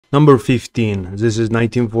Number 15. This is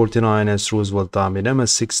 1949 S Roosevelt dime in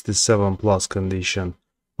MS67 Plus condition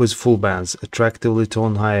with full bands, attractively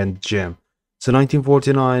toned high-end gem. The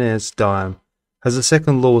 1949 S dime has the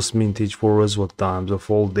second lowest mintage for Roosevelt dimes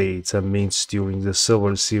of all dates and mints during the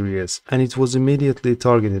Silver Series, and it was immediately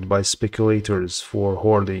targeted by speculators for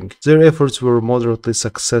hoarding. Their efforts were moderately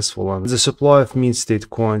successful, and the supply of mint state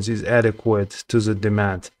coins is adequate to the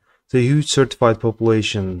demand. The huge certified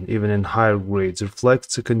population, even in higher grades,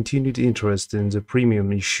 reflects a continued interest in the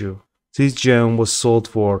premium issue. This gem was sold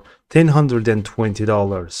for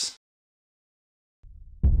 $1,020.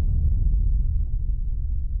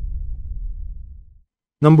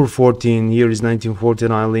 Number 14, here is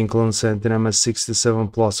 1949 Lincoln Cent in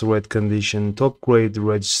MS67 Plus red condition, top grade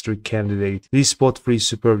registry candidate. This spot-free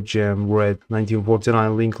superb gem red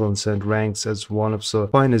 1949 Lincoln Cent ranks as one of the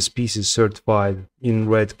finest pieces certified in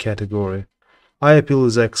red category. Eye appeal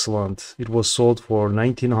is excellent. It was sold for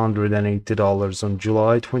 $1,980 on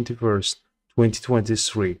July 21st,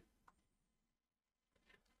 2023.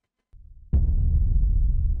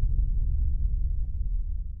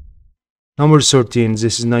 Number 13,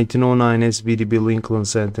 this is 1909 SVDB Lincoln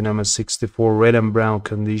Cent in MS64 red and brown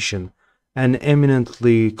condition, an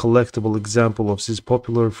eminently collectible example of this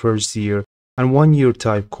popular first year and 1 year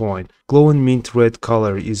type coin. Glowing mint red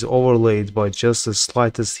color is overlaid by just the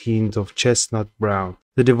slightest hint of chestnut brown.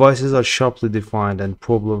 The devices are sharply defined and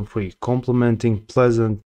problem-free, complementing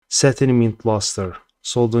pleasant satiny mint luster.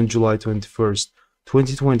 Sold on July 21st,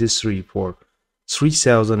 2023 for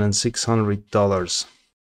 $3,600.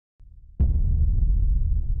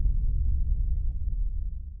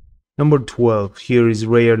 Number 12, here is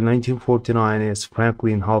rare 1949 S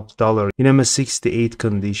Franklin half dollar in MS68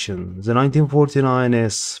 condition. The 1949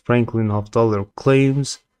 S Franklin half dollar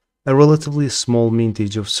claims a relatively small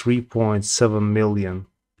mintage of 3.7 million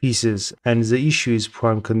pieces, and the issue is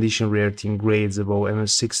prime condition rarity in grades above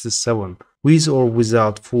MS67, with or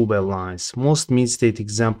without full bell lines. Most mint state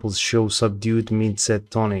examples show subdued mint set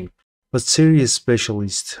toning, but serious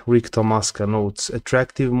specialist Rick Tomaska notes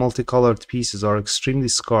attractive multicolored pieces are extremely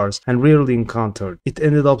scarce and rarely encountered. It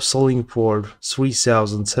ended up selling for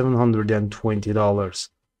 $3,720.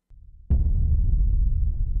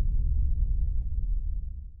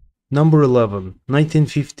 Number 11,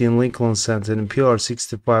 1915 Lincoln Cent in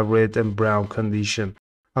PR65 red and brown condition.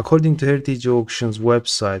 According to Heritage Auctions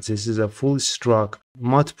website, this is a fully struck,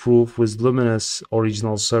 matte-proof with luminous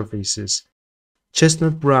original surfaces.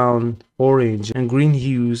 Chestnut brown, orange, and green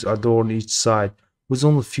hues adorn each side, with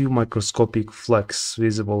only few microscopic flecks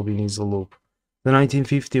visible beneath the loop. The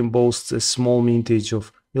 1915 boasts a small mintage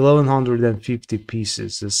of 1,150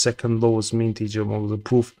 pieces, the second lowest mintage among the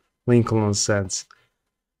proof Lincoln cents.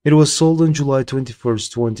 It was sold on July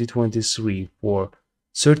 21st, 2023 for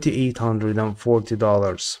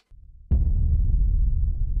 $3,840.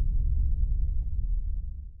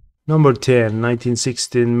 Number 10,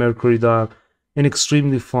 1916 Mercury dime in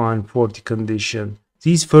extremely fine 40 condition.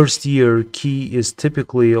 This first year key is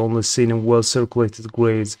typically only seen in well circulated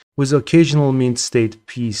grades, with occasional mint state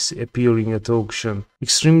piece appearing at auction.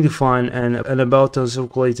 Extremely fine and about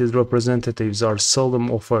uncirculated representatives are seldom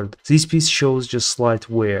offered. This piece shows just slight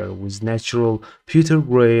wear, with natural pewter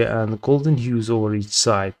gray and golden hues over each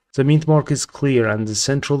side. The mint mark is clear and the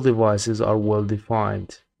central devices are well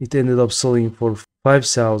defined. It ended up selling for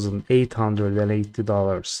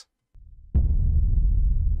 $5,880.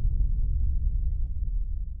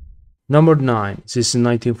 Number 9, this is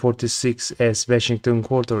 1946 S Washington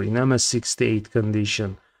quarter in MS68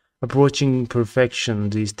 condition. Approaching perfection,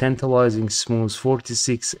 this tantalizing smooth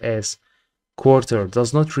 46S quarter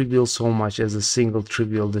does not reveal so much as a single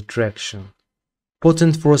trivial detraction.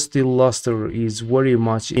 Potent frosty luster is very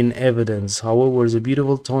much in evidence, however the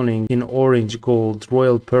beautiful toning in orange, gold,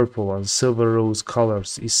 royal purple and silver rose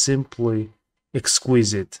colors is simply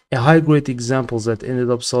exquisite. A high-grade example that ended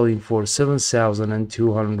up selling for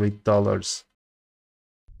 $7,200.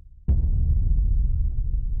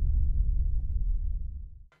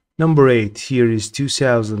 Number 8, here is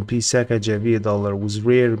 2000 P Sacagawea dollar with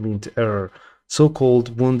rare mint error,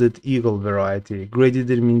 so-called wounded eagle variety,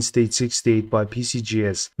 graded in mint state 68 by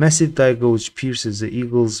PCGS. Massive die gouge pierces the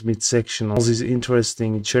eagle's midsection. This is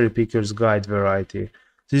interesting cherry picker's guide variety.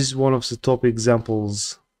 This is one of the top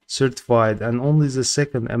examples certified and only the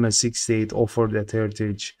second MS68 offered at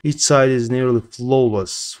Heritage. Each side is nearly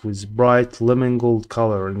flawless with bright lemon gold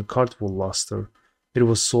color and cartwheel luster. It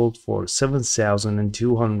was sold for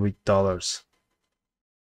 $7,200.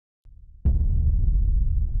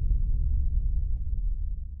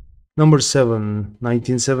 Number 7,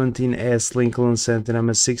 1917 S Lincoln Cent in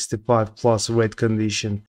MS65 Plus red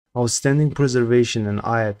condition. outstanding preservation and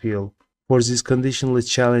eye appeal for this conditionally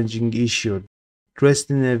challenging issue. Dressed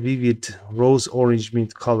in a vivid rose-orange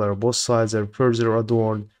mint color, both sides are further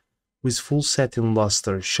adorned with full satin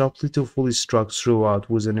luster, sharply to fully struck throughout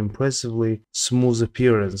with an impressively smooth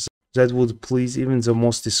appearance that would please even the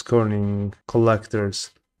most discerning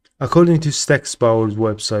collectors. According to Stacksbauer's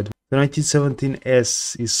website, the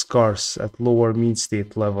 1917S is scarce at lower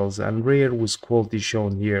mid-state levels and rare with quality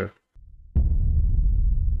shown here.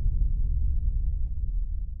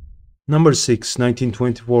 Number 6,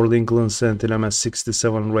 1924 Lincoln Cent in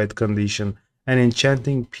MS67 red condition, an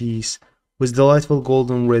enchanting piece with delightful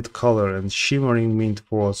golden red color and shimmering mint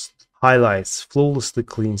frost highlights flawlessly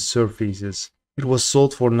clean surfaces. It was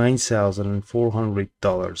sold for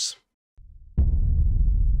 $9,400.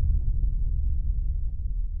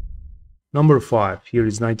 Number 5, here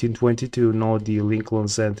is 1922 No-D Lincoln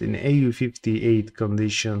Cent in AU58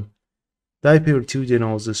 condition. Die pair 2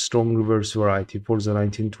 denotes a strong reverse variety for the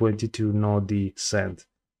 1922 No-D cent,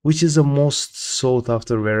 which is the most sought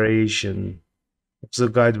after variation of the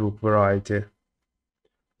guidebook variety.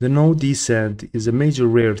 The No-D cent is a major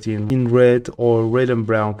rarity in red or red and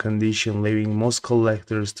brown condition, leaving most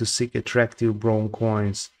collectors to seek attractive brown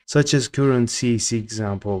coins, such as current CAC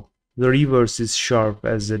example. The reverse is sharp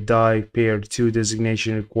as the die pair 2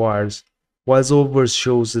 designation requires, while the obverse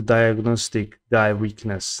shows the diagnostic die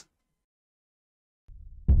weakness.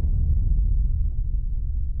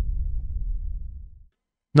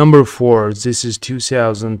 Number 4, this is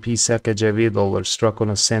 2000 P Sacagawea dollar struck on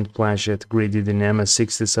a cent planchet graded in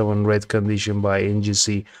MS67 red condition by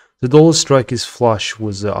NGC. The dollar strike is flush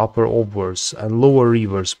with the upper obverse and lower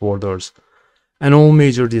reverse borders, and all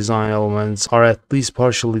major design elements are at least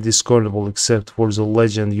partially discernible except for the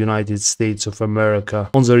legend United States of America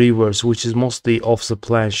on the reverse, which is mostly off the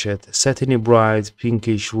planchet, satiny bright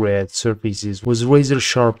pinkish red surfaces with razor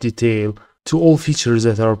sharp detail to all features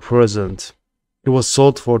that are present. It was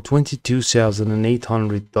sold for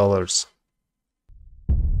 $22,800.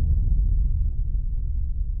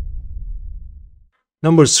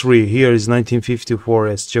 Number 3, here is 1954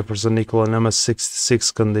 S Jefferson Nickel and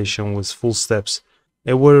MS66 condition with full steps.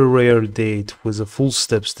 A very rare date with a full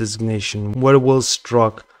steps designation, very well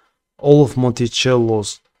struck. All of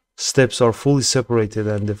Monticello's steps are fully separated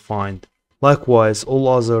and defined. Likewise, all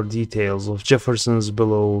other details of Jefferson's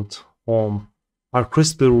beloved home are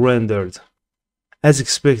crisply rendered. As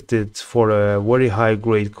expected for a very high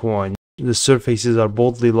grade coin, the surfaces are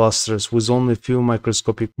boldly lustrous with only few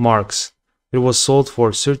microscopic marks. It was sold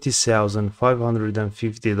for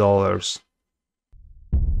 $30,550.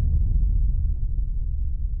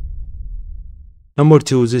 Number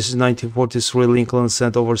 2, this is 1943 Lincoln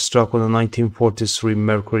Cent overstruck on a 1943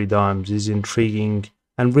 Mercury dime. This intriguing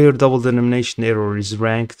and rare double denomination error is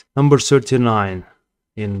ranked number 39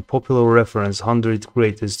 in popular reference 100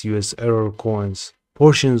 greatest US error coins.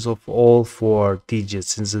 Portions of all 4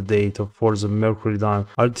 digits in the date for the Mercury dime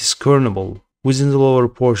are discernible within the lower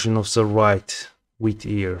portion of the right wheat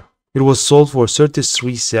ear. It was sold for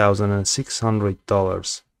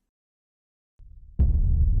 $33,600.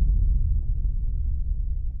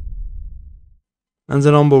 And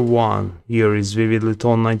the number 1 here is vividly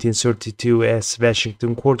toned 1932 S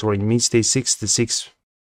Washington quarter in mid-state 66.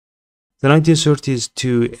 The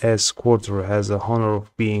 1932 S quarter has the honor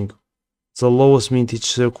of being the lowest mintage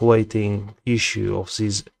circulating issue of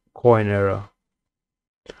this coin era.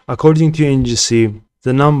 According to NGC,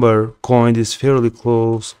 the number coined is fairly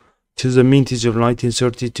close to the mintage of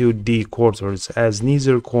 1932 D quarters, as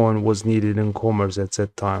neither coin was needed in commerce at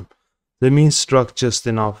that time. The mint struck just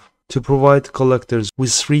enough to provide collectors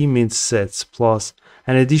with 3 mint sets plus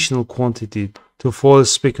an additional quantity to foil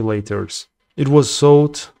speculators. It was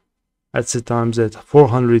sought at the time that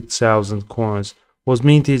 400,000 coins was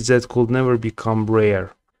mintage that could never become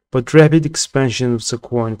rare. But rapid expansion of the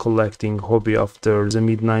coin collecting hobby after the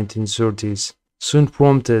mid-1930s soon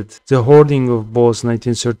prompted the hoarding of both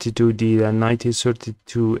 1932D and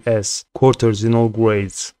 1932S quarters in all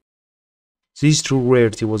grades. This true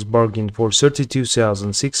rarity was bargained for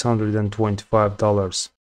 $32,625.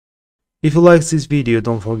 If you liked this video,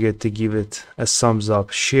 don't forget to give it a thumbs up,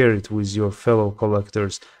 share it with your fellow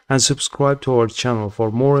collectors, and subscribe to our channel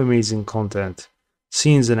for more amazing content.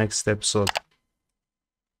 See you in the next episode.